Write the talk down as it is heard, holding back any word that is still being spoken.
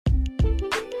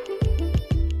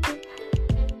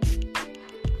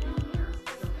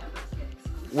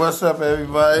What's up,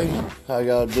 everybody? How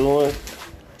y'all doing?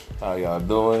 How y'all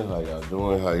doing? How y'all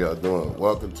doing? How y'all doing?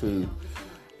 Welcome to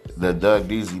the Doug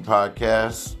Deasy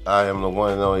podcast. I am the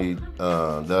one and only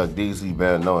Doug Deasy,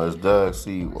 better known as Doug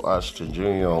C. Washington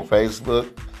Jr. on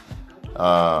Facebook.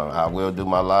 I will do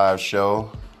my live show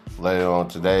later on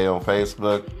today on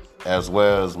Facebook, as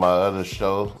well as my other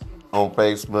show on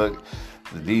Facebook,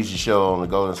 the Deasy Show on the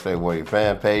Golden State Warrior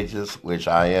fan pages, which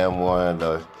I am one of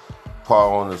the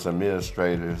part owners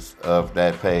administrators of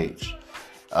that page.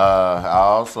 I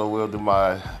also will do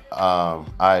my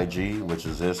IG, which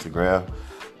is Instagram,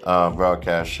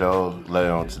 broadcast show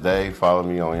later on today. Follow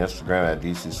me on Instagram at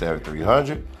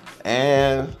DC7300.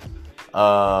 And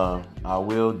I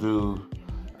will do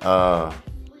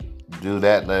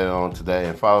that later on today.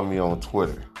 And follow me on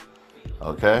Twitter.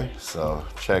 Okay? So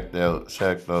check those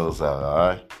out, all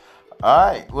right?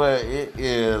 All right, well, it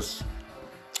is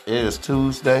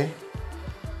Tuesday,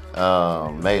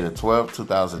 May the 12th,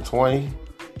 2020.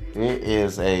 It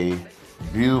is a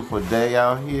beautiful day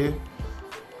out here.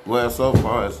 Well, so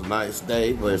far it's a nice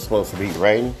day, but it's supposed to be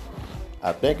raining.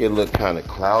 I think it looks kind of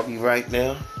cloudy right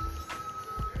now.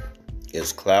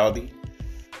 It's cloudy.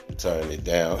 Turn it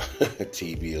down.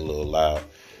 TV a little loud.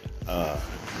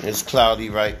 It's cloudy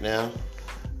right now.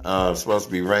 It's supposed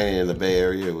to be raining in the Bay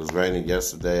Area. It was raining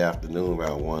yesterday afternoon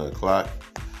around 1 o'clock.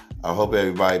 I hope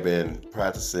everybody been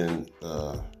practicing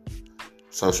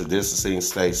social distancing.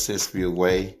 Stay 6 feet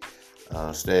away.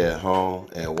 Stay at home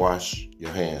and wash your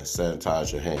hands.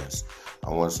 Sanitize your hands. I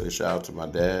want to say shout out to my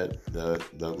dad,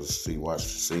 Douglas C.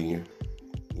 Washington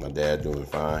Sr. My dad doing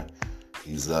fine.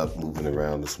 He's up, moving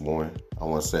around this morning. I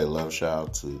want to say a love shout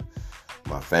out to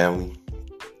my family.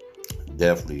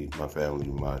 Definitely my family,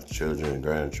 my children and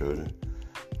grandchildren.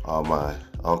 All my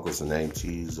uncles and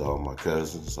aunties, all my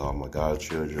cousins, all my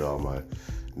godchildren, all my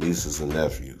nieces and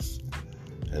nephews,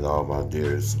 and all my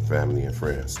dearest family and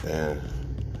friends. And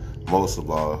most of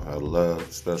all,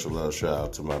 special love shout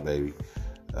out to my baby,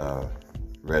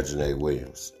 Reginae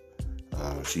Williams.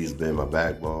 She's been my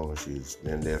backbone. She's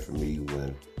been there for me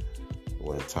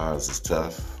when times is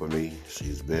tough for me.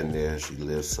 She's been there. She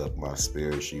lifts up my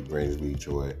spirit. She brings me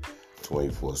joy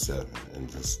 24/7. And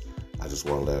I just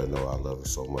want to let her know I love her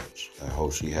so much. I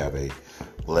hope she have a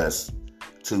blessed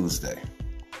Tuesday.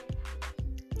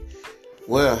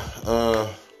 Well,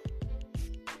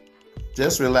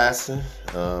 just relaxing.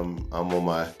 I'm on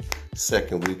my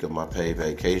second week of my paid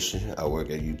vacation. I work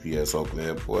at UPS Oakland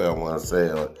Airport. I want to say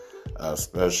a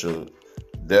special,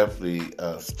 definitely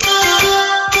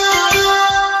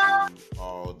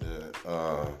all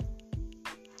the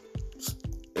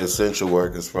essential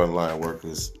workers, frontline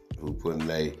workers who putting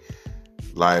their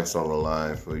lives on the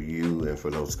line for you and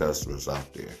for those customers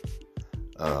out there.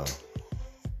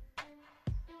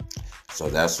 So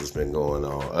that's what's been going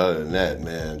on. Other than that,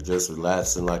 man, just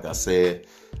relaxing. Like I said,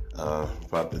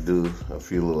 about to do a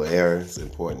few little errands,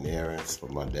 important errands for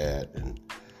my dad and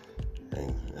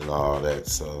all that.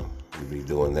 So we'll be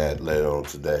doing that later on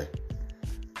today.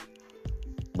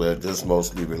 But just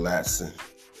mostly relaxing.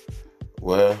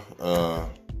 Well,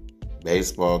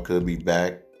 baseball could be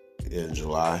back in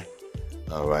July.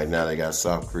 Right now they got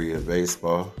South Korea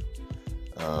baseball.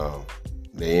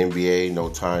 The NBA, no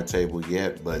timetable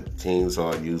yet, but teams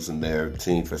are using their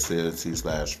team facilities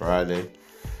last Friday.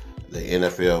 The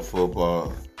NFL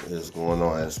football is going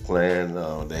on as planned.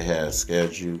 They had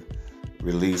schedule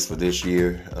released for this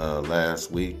year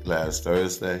last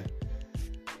Thursday.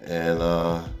 And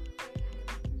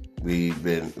we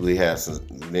had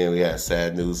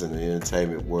sad news in the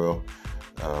entertainment world.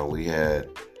 We had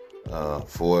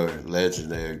 4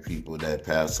 legendary people that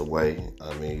passed away.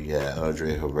 I mean, you had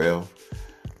Andre Harrell,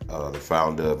 the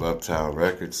founder of Uptown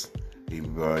Records. He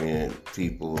brought in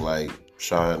people like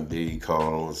Sean D.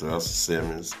 Combs, Russell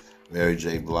Simmons, Mary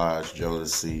J. Blige,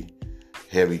 Jodeci,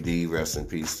 Heavy D, rest in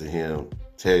peace to him,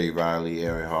 Terry Riley,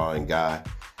 Aaron Hall, and Guy.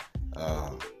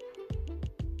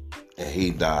 And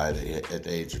he died at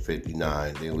the age of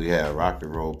 59. Then we had rock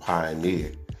and roll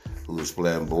pioneer, who was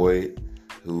flamboyant,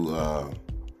 who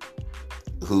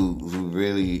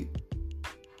really,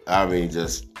 I mean,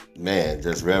 just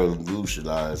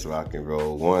revolutionized rock and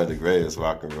roll. One of the greatest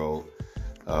rock and roll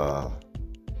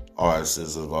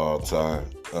artists of all time.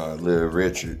 Little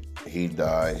Richard, he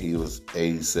died. He was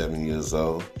 87 years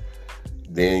old.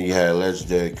 Then you had a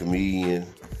legendary comedian,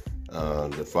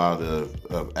 the father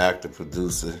of actor,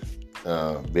 producer,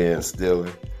 Ben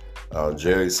Stiller,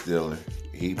 Jerry Stiller.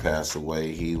 He passed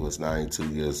away. He was 92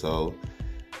 years old.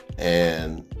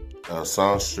 And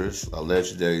songstress, a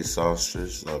legendary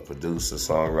songstress, producer,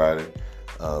 songwriter,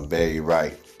 Betty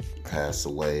Wright passed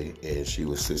away, and she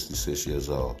was 66 years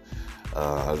old.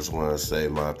 I just want to say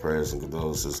my prayers and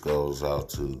condolences goes out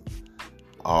to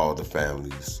all the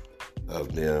families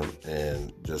of them,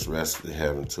 and just rest in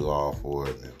heaven to all four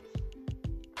of them.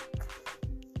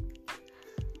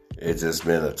 It's just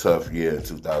been a tough year in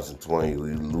 2020.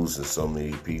 We're losing so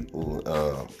many people.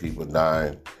 People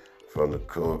dying from the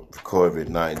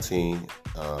COVID-19.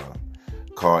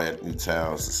 Karl-Anthony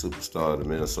Towns, the superstar of the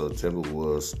Minnesota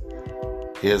Timberwolves,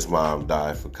 his mom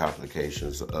died for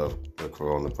complications of the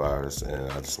coronavirus.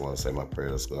 And I just want to say my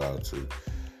prayers go out to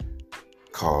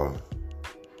Karl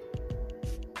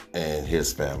and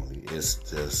his family. It's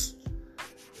just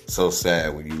so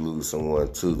sad when you lose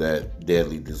someone to that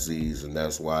deadly disease, and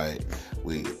that's why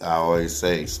I always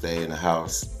say stay in the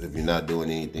house. If you're not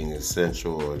doing anything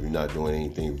essential, or if you're not doing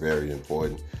anything very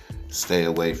important, stay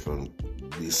away from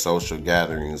these social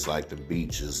gatherings like the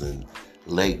beaches and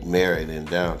Lake Merritt in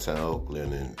downtown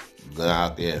Oakland, and go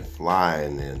out there and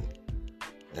flying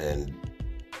and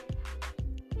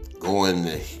going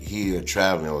to here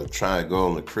traveling or trying to go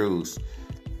on the cruise,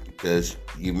 because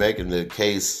you're making the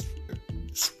case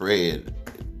spread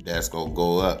that's gonna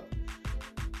go up.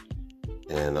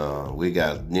 And we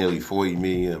got nearly 40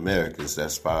 million Americans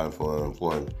that's filing for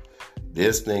unemployment.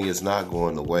 This thing is not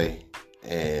going away,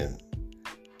 and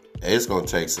it's gonna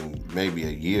take maybe a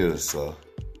year or so.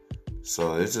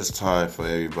 So it's just time for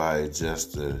everybody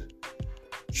just to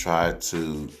try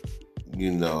to,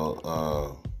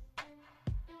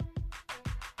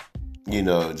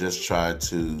 just try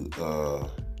to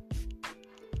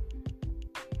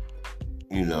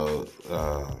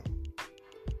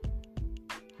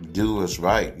do what's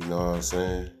right, you know what I'm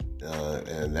saying?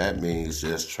 And that means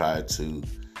just try to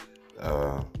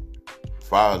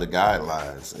follow the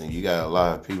guidelines. And you got a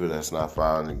lot of people that's not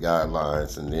following the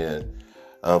guidelines. And then,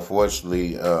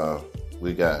 unfortunately,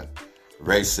 we got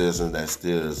racism that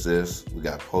still exists. We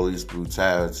got police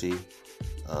brutality.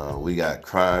 We got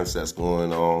crimes that's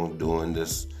going on during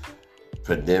this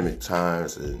pandemic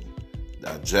times. And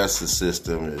our justice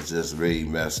system is just really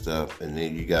messed up. And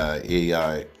then you got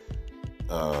AI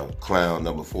clown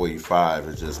number 45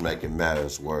 is just making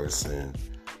matters worse. And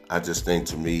I just think,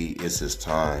 to me, it's just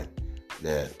time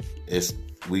that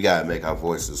we got to make our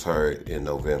voices heard in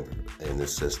November. And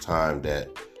it's just time that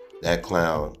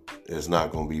clown is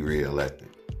not going to be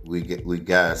reelected. We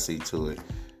got to see to it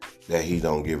that he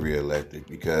don't get reelected,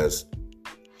 because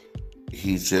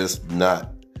he's just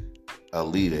not a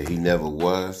leader. He never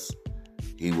was.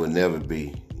 He will never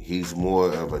be. He's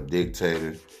more of a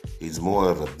dictator. He's more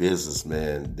of a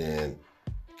businessman than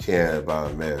caring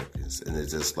about Americans. And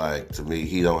it's just like, to me,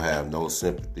 he don't have no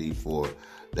sympathy for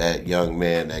that young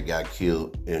man that got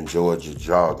killed in Georgia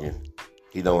jogging.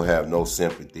 He don't have no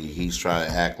sympathy. He's trying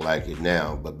to act like it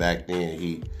now. But back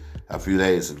then, a few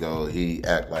days ago, he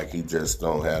act like he just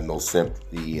don't have no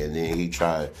sympathy. And then he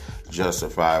tried to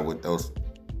justify what those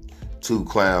two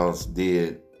clowns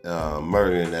did.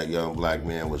 Murdering that young black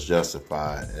man was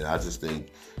justified. And I just think,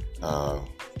 and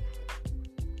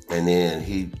then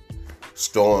he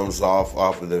storms off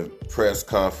of the press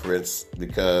conference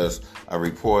because a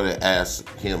reporter asked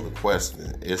him a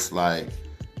question. It's like,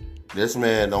 this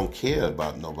man don't care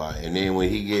about nobody. And then when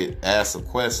he get asked a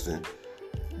question,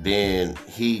 then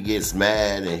he gets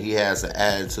mad and he has an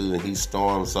attitude and he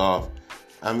storms off.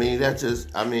 I mean,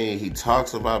 he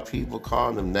talks about people,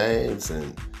 calling them names,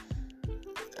 and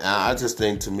I just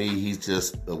think, to me, he's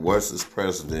just the worstest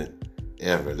president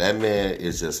ever. That man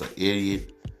is just an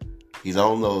idiot. He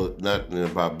don't know nothing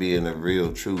about being a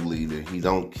real, true leader. He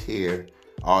don't care.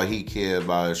 All he cares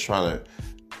about is trying to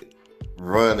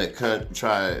run a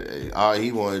country. All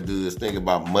he want to do is think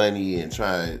about money and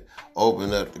try to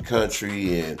open up the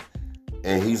country, and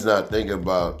he's not thinking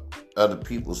about other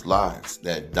people's lives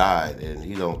that died, and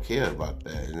he don't care about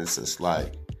that. And it's just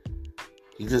like,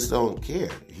 he just don't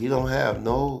care. He don't have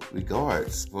no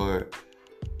regards for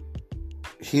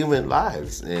human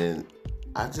lives. And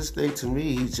I just think, to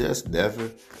me, he just never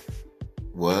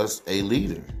was a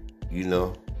leader, He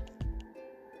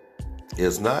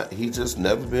just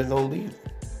never been no leader.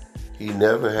 He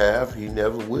never have, he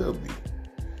never will be.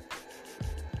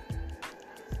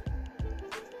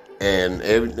 And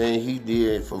everything he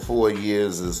did for 4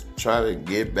 years is try to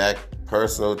get back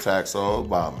personal attacks on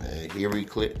Obama. And here he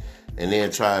clicked. And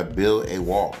then try to build a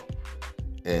wall.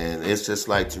 And it's just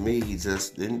like, to me, he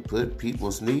just didn't put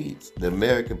people's needs, the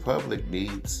American public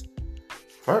needs,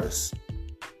 first.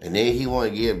 And then he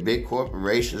want to give big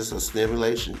corporations a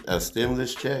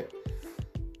stimulus check.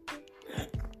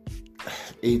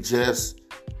 He just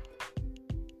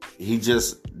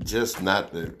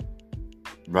not the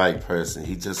right person.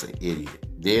 He's just an idiot.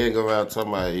 Then go around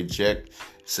talking about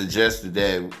suggested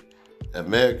that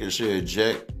America should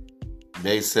inject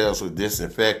themselves with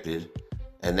disinfectant,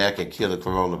 and that can kill the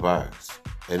coronavirus.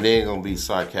 And they ain't gonna be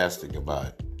sarcastic about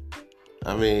it.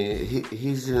 I mean,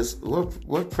 he's just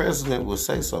what president would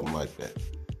say something like that?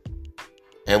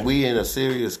 And we in a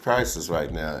serious crisis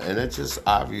right now, and it's just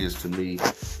obvious to me.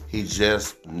 He's a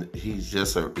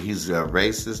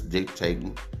racist,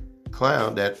 dictating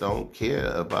clown that don't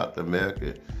care about the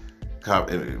American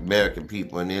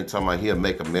people, and then talking about he'll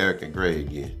make America great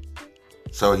again.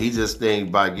 So he just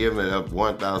think by giving up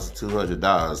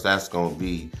 $1,200, that's gonna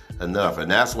be enough, and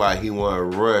that's why he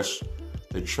want to rush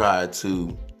to try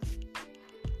to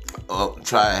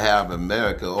have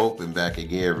America open back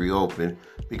again, reopen,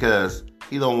 because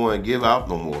he don't want to give out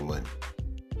no more money.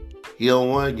 He don't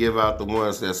want to give out the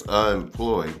ones that's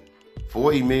unemployed.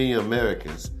 40 million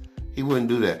Americans. He wouldn't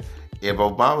do that. If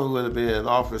Obama would have been in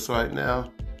office right now,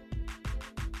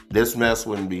 this mess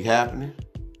wouldn't be happening.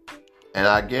 And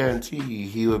I guarantee you,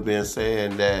 he would have been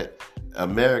saying that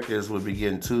Americans would be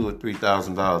getting $2,000 or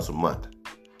 $3,000 a month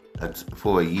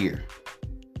for a year.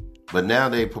 But now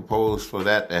they propose for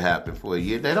that to happen for a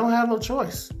year. They don't have no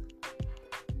choice.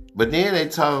 But then they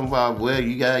talking about, well,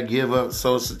 you got to give up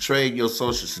trade your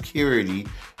Social Security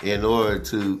in order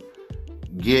to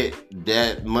get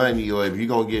that money, or if you're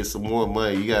going to get some more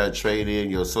money, you got to trade in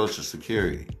your Social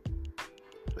Security.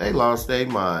 They lost their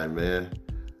mind, man.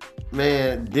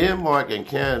 Man, Denmark and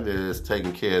Canada is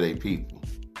taking care of their people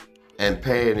and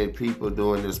paying their people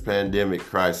during this pandemic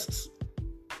crisis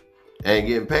and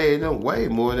getting paid them way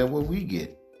more than what we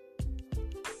get.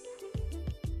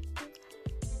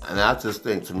 And I just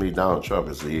think, to me, Donald Trump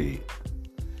is an idiot.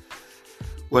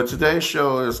 Well, today's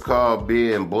show is called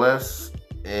Being Blessed.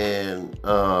 And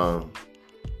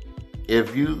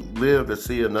if you live to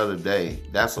see another day,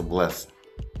 that's a blessing.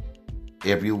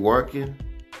 If you're working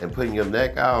and putting your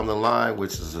neck out on the line,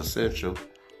 which is essential,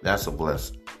 that's a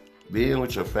blessing. Being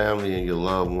with your family and your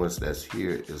loved ones that's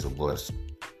here is a blessing.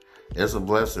 It's a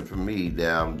blessing for me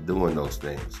that I'm doing those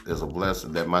things. It's a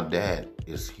blessing that my dad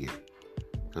is here.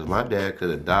 Because my dad could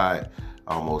have died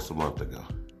almost a month ago.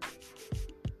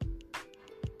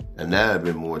 And that would have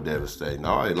been more devastating. I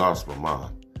already lost my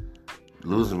mom.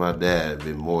 Losing my dad would have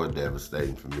been more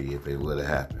devastating for me if it would have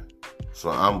happened. So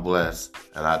I'm blessed,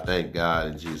 and I thank God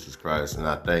and Jesus Christ, and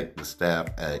I thank the staff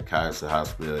at Kaiser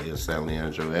Hospital in San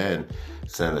Leandro and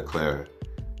Santa Clara,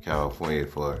 California,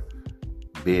 for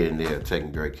being there,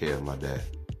 taking great care of my dad.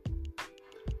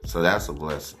 So that's a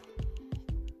blessing.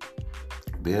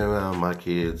 Being around my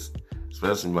kids,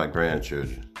 especially my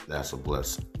grandchildren, that's a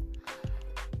blessing.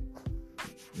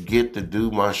 Get to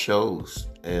do my shows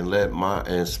and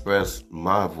express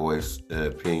my voice and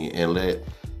opinion, and let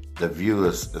the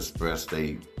viewers express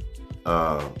their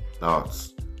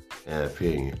thoughts and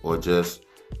opinion, or just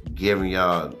giving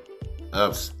y'all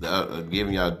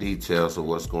details of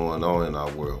what's going on in our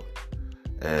world.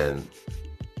 And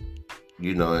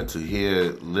and to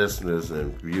hear listeners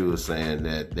and viewers saying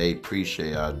that they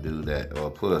appreciate I do that,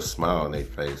 or put a smile on their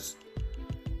face,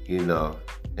 and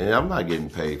I'm not getting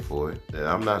paid for it, and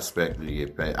I'm not expecting to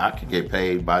get paid. I could get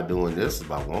paid by doing this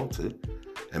if I want to,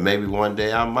 and maybe one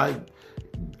day I might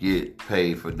get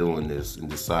paid for doing this and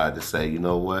decide to say, you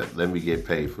know what, let me get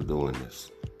paid for doing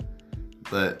this.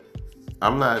 But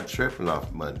I'm not tripping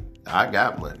off money. I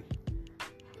got money.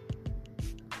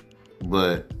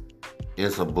 But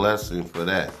it's a blessing for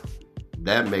that.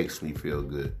 That makes me feel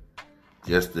good.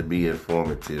 Just to be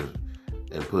informative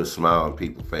and put a smile on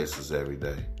people's faces every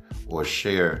day. Or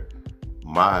share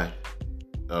my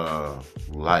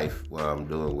life, what I'm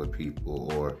doing with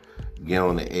people, or get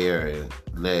on the air and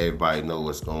let everybody know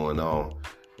what's going on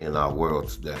in our world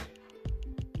today.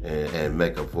 And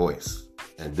make a voice.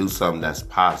 And do something that's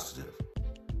positive.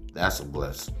 That's a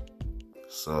blessing.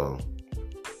 So,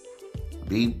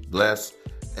 be blessed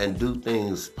and do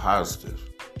things positive.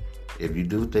 If you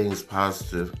do things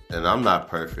positive, and I'm not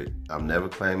perfect. I've never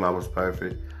claimed I was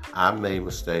perfect. I've made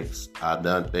mistakes. I've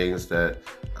done things that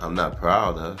I'm not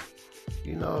proud of.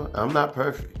 I'm not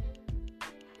perfect.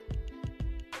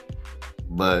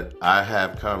 But I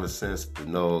have common sense to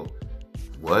know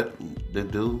what to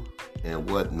do and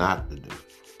what not to do.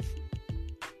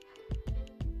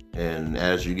 And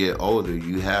as you get older,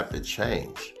 you have to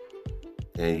change.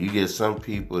 And you get some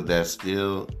people that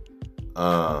still,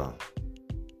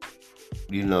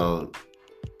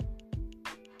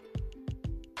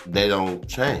 they don't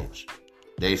change.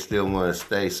 They still want to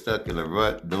stay stuck in a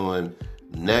rut doing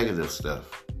negative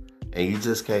stuff. And you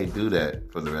just can't do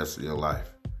that for the rest of your life,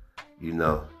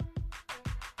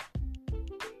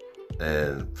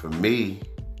 And for me,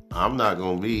 I'm not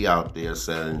going to be out there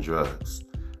selling drugs.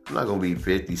 I'm not going to be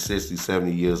 50, 60,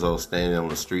 70 years old standing on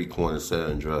the street corner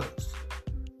selling drugs.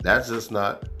 That's just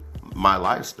not my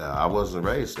lifestyle. I wasn't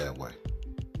raised that way.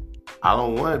 I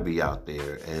don't want to be out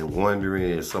there and wondering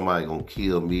if somebody going to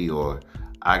kill me or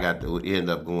I got to end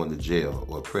up going to jail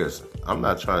or prison. I'm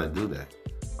not trying to do that.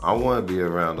 I want to be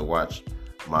around to watch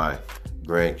my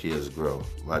grandkids grow,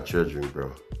 my children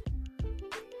grow,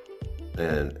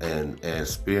 and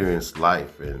experience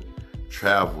life and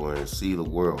travel and see the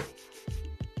world.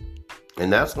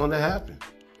 And that's going to happen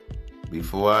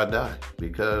before I die,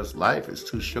 because life is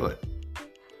too short.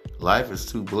 Life is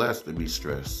too blessed to be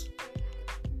stressed.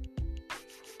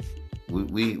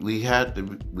 We have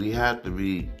to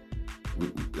be.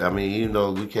 I mean, you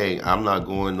know, we can't. I'm not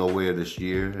going nowhere this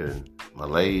year, and my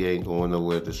lady ain't going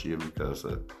nowhere this year because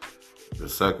of the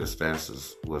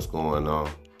circumstances, what's going on.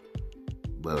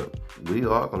 But we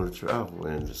are going to travel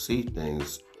and see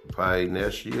things probably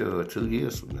next year or 2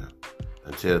 years from now,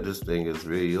 until this thing is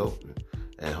really open.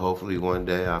 And hopefully one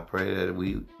day, I pray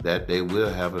that they will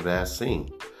have a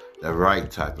vaccine, the right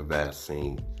type of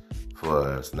vaccine for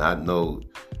us, not no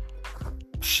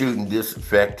shooting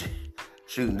disinfectant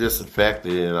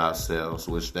in ourselves,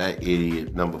 which that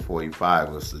idiot number 45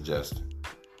 was suggesting.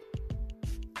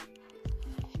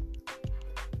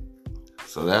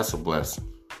 So that's a blessing.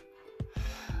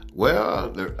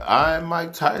 Well, Iron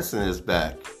Mike Tyson is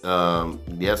back.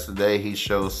 Yesterday he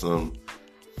showed some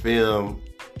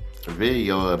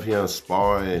video of him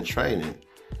sparring and training.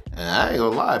 And I ain't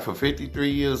gonna lie, for 53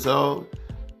 years old,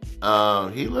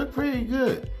 he looked pretty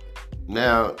good.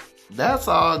 Now, that's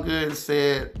all good and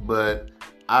said, but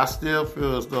I still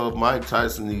feel as though Mike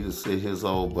Tyson needs to sit his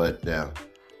old butt down.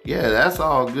 Yeah, that's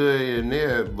all good in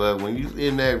there, but when you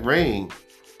in that ring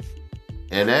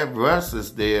and that rust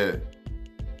is there,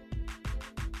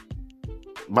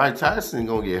 Mike Tyson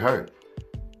gonna get hurt.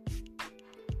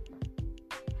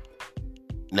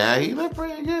 Now, he looked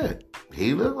pretty good.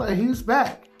 He looked like he's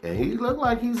back, and he looked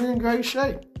like he's in great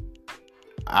shape.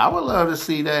 I would love to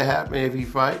see that happen if he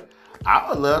fight. I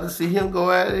would love to see him go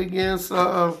at it against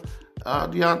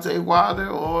Deontay Wilder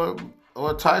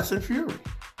or Tyson Fury.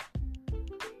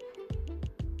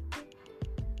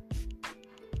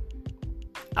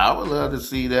 I would love to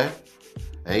see that.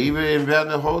 And even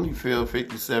Evander Holyfield,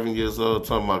 57 years old,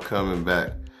 talking about coming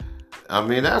back. I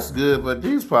mean, that's good, but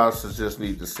these boxers just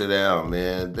need to sit down,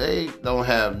 man. They don't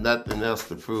have nothing else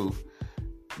to prove.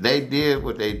 They did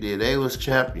what they did. They was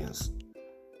champions.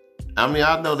 I mean,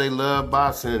 I know they love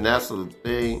boxing, and that's the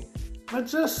thing, but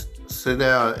just sit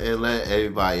down and let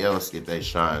everybody else get their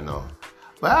shine on.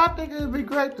 But I think it would be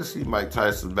great to see Mike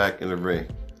Tyson back in the ring.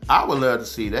 I would love to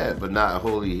see that, but not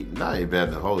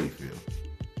Evander Holyfield.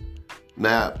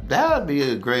 Now, that would be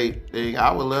a great thing.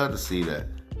 I would love to see that.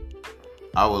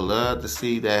 I would love to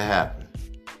see that happen.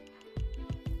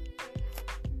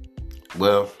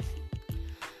 Well,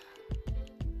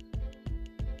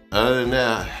 other than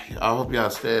that, I hope y'all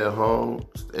stay at home,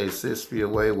 stay 6 feet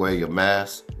away, wear your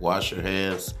mask, wash your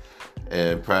hands,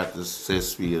 and practice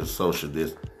 6 feet of social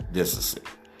distancing.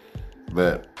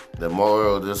 But the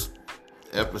moral of this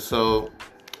episode,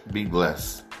 be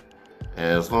blessed. And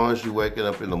as long as you're waking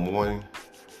up in the morning,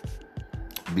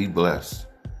 be blessed.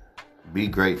 Be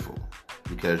grateful.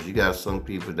 Because you got some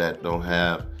people that don't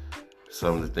have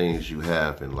some of the things you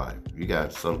have in life. You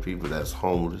got some people that's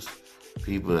homeless,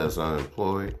 people that's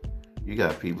unemployed. You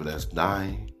got people that's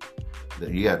dying.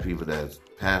 You got people that's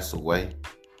passed away.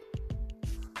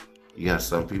 You got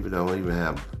some people that don't even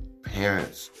have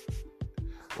parents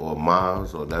or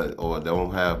moms or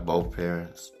don't have both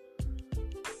parents.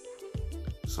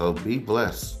 So be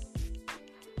blessed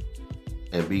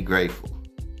and be grateful.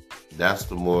 That's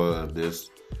the moral of this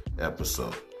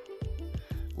episode.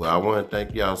 Well, I want to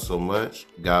thank y'all so much.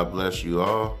 God bless you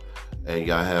all. And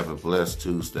y'all have a blessed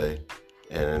Tuesday.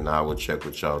 And I will check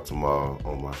with y'all tomorrow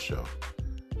on my show,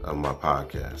 on my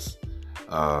podcast.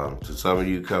 To some of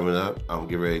you coming up, I'm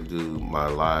getting ready to do my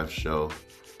live show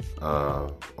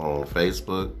on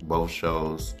Facebook, both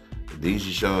shows, the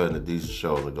DZ Show and the DZ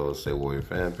Show on the Golden State Warrior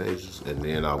fan pages. And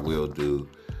then I will do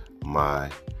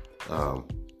my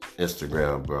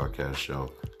Instagram broadcast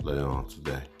show later on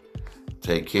today.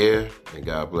 Take care, and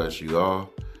God bless you all.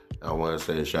 I want to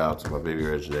say a shout out to my baby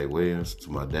Reginald Williams,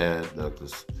 to my dad,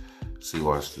 Douglas C.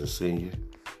 Washington Sr.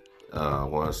 I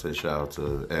want to say shout out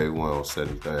to everyone on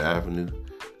 73rd Avenue,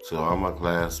 to all my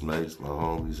classmates, my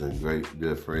homies, and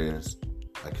good friends.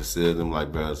 I consider them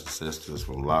like brothers and sisters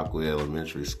from Lockwood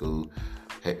Elementary School,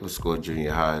 Heckler Score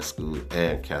Junior High School,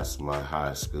 and Castlemont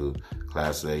High School,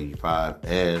 Class 85,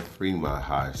 and Fremont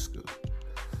High School.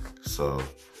 So,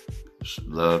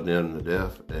 love them to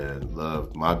death and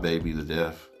love my baby to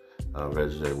death.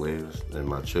 Reggie J. Williams, and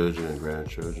my children and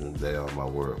grandchildren, they are my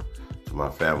world. To my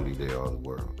family, they are the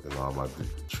world, and all my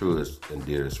truest and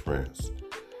dearest friends.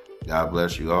 God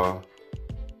bless you all.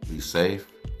 Be safe.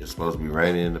 It's supposed to be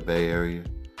raining in the Bay Area,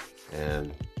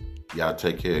 and y'all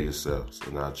take care of yourselves,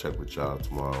 and I'll check with y'all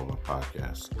tomorrow on my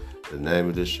podcast. The name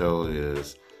of this show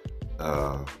is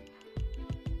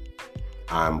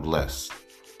I'm Blessed,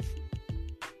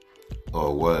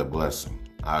 or What a Blessing.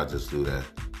 I'll just do that.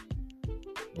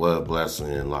 What a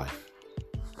blessing in life.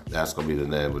 That's going to be the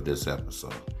name of this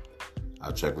episode.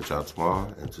 I'll check with y'all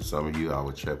tomorrow, and to some of you, I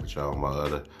will check with y'all on my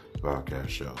other broadcast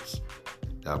shows.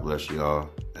 God bless you all,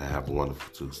 and have a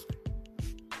wonderful Tuesday.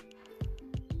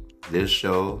 This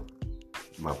show,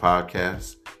 my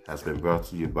podcast, has been brought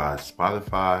to you by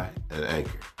Spotify and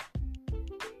Anchor.